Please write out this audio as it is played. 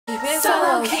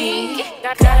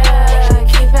Gotta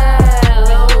keep it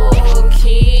low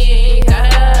key.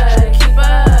 Gotta keep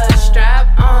a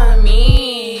strap on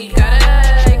me.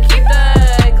 Gotta keep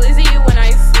the glizzy when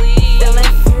I sleep.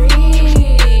 Feeling free,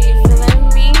 feeling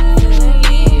me,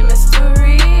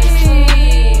 mystery.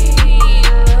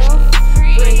 Little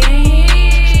free,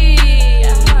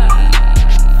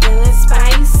 feeling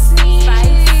spicy.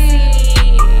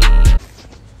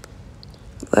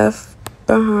 Left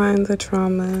behind the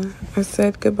trauma, I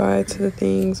said goodbye to the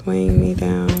things weighing me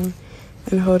down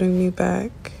and holding me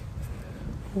back.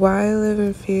 Why live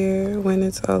in fear when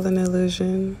it's all an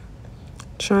illusion?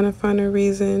 Trying to find a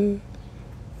reason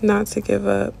not to give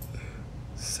up.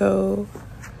 So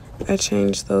I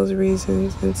changed those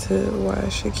reasons into why I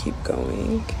should keep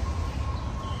going.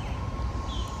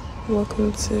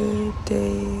 Welcome to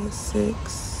day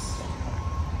 6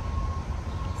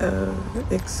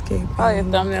 of escaping. Probably a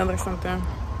thumbnail or something.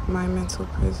 My mental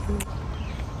prison.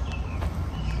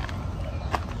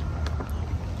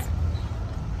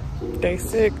 Day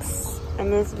 6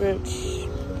 and this bitch.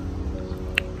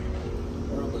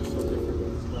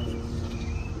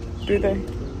 Do they?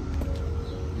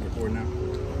 Record now.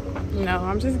 No,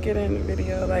 I'm just getting a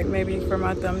video, like maybe for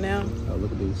my thumbnail. Oh,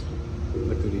 look at these.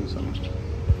 Look through these.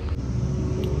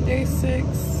 Day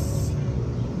 6.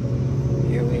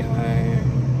 Here we are.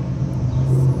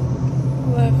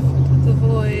 Left the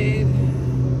void.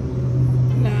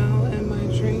 Now in my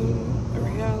dream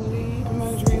reality, in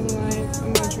my dream life, in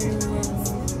my dream world.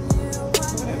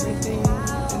 Everything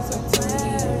is up to me.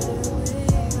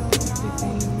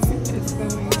 Everything is going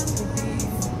to be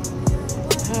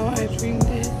how I dreamed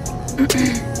it.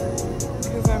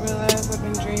 Because I realized I've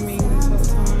been dreaming this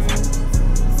whole time.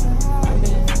 I've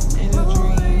been in a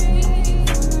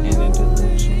dream, in a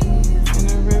delusion, in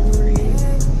a reverie,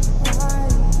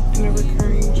 in a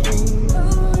recurring dream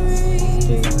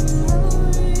state.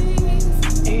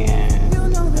 And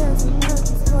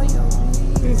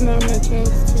there's not much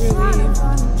else to really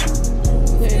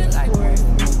play for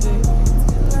music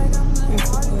and to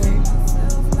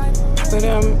play. But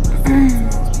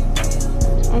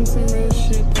on some real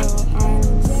shit though,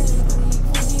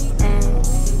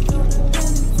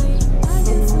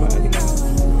 somebody's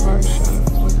car shop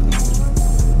with them.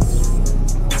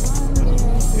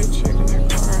 They're checking their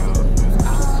car out.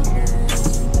 I'm just here.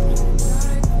 I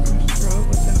just drove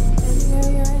with them.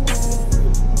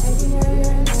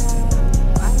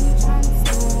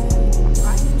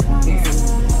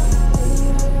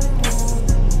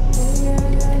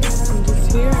 I'm just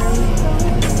here.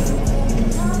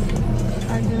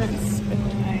 I didn't spend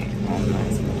the night on my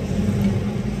space.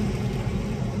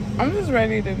 I'm just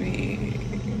ready to be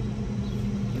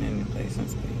in any place and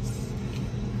space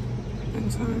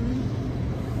and time,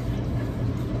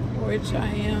 which I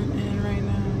am in right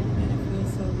now, and it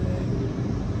feels so good.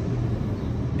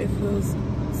 It feels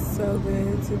so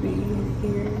good to be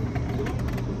here.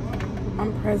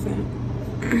 I'm present.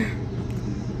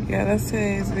 Yeah, that's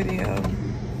today's video.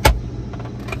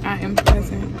 I am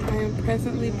present. I am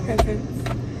presently present.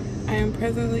 I am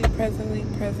presently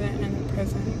present in the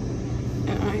present.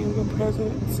 And I am a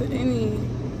present to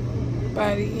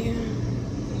anybody.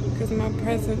 Because my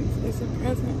presence is a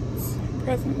presence.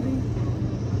 Presently.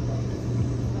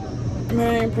 And I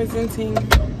am presenting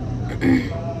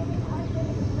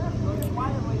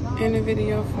in a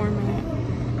video format.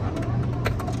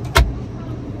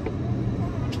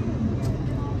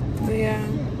 So yeah.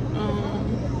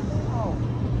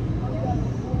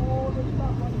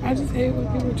 I just hate when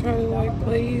people try to like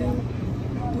play you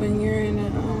when you're in a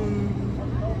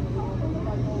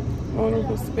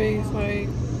vulnerable space. Like,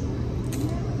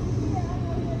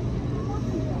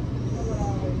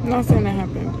 I'm not saying that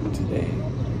happened today.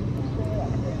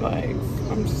 Like,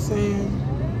 I'm just saying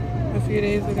a few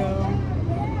days ago.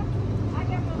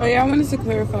 Oh yeah, I wanted to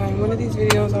clarify. In one of these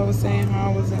videos I was saying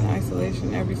how I was in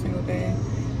isolation every single day.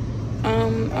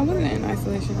 I wasn't in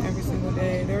isolation every single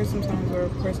day. There were some times where,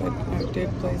 of course, I did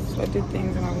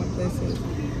things and I went places.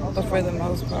 But for the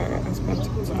most part, I spent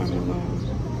time alone.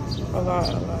 A lot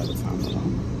of the time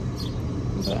alone.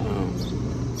 But,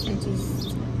 it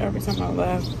just, every time I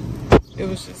left, it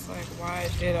was just like, why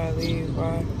did I leave?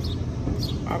 Why?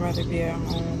 I'd rather be at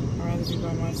home. I'd rather be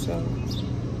by myself.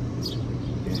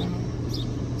 You know?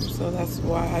 So that's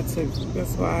why I took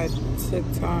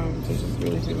time to just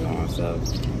really be by myself.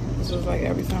 It was like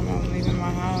every time I'm leaving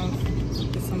my house,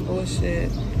 it's some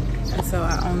bullshit. And so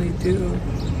I only do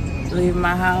leave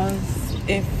my house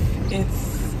if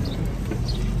it's,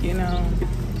 you know,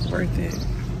 worth it.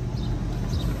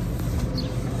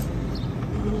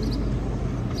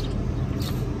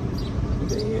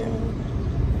 But yeah,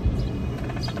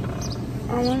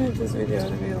 I wanted this video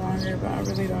to be longer, but I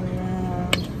really don't even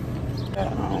have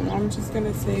that. I'm just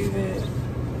gonna save it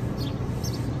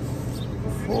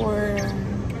for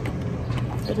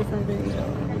a different video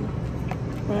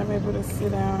when I'm able to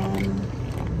sit down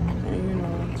and, you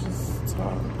know, just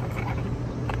talk.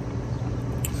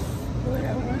 But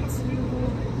I want to.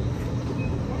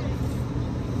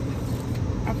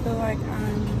 I feel like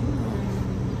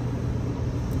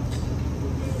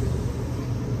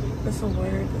it's a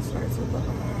word that starts with the R.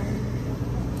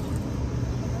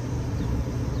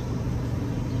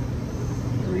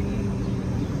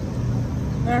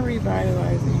 Not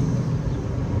revitalizing.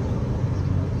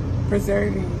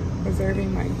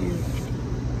 Preserving my youth.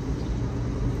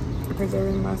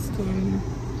 Preserving my skin.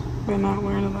 By not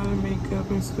wearing a lot of makeup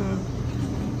and stuff.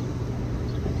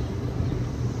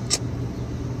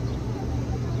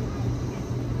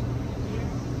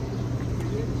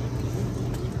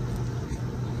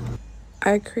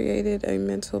 I created a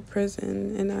mental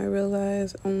prison, and I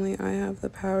realize only I have the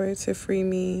power to free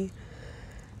me.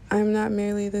 I'm not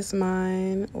merely this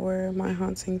mind or my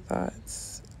haunting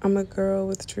thoughts. I'm a girl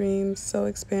with dreams so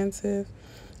expansive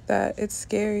that it's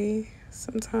scary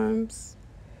sometimes.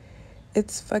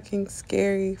 It's fucking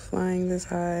scary flying this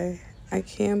high. I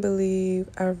can't believe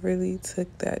I really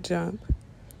took that jump.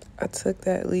 I took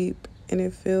that leap, and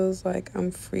it feels like I'm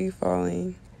free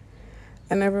falling.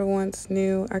 I never once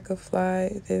knew I could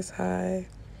fly this high,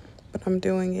 but I'm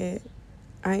doing it.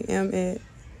 I am it.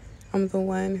 I'm the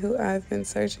one who I've been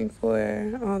searching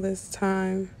for all this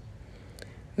time.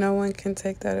 No one can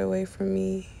take that away from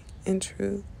me in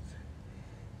truth.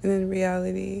 And in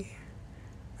reality,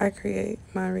 I create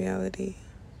my reality.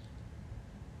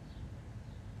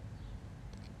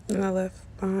 And I left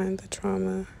behind the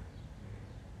trauma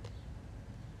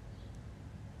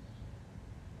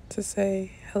to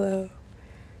say hello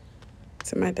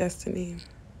to my destiny.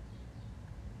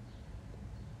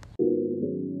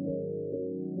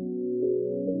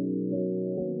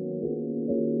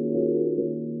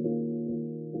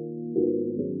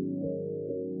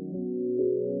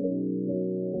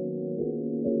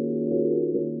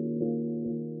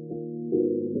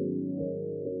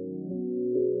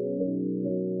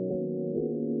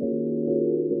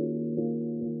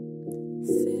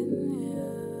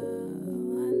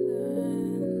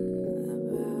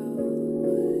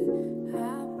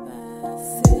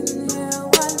 Sitting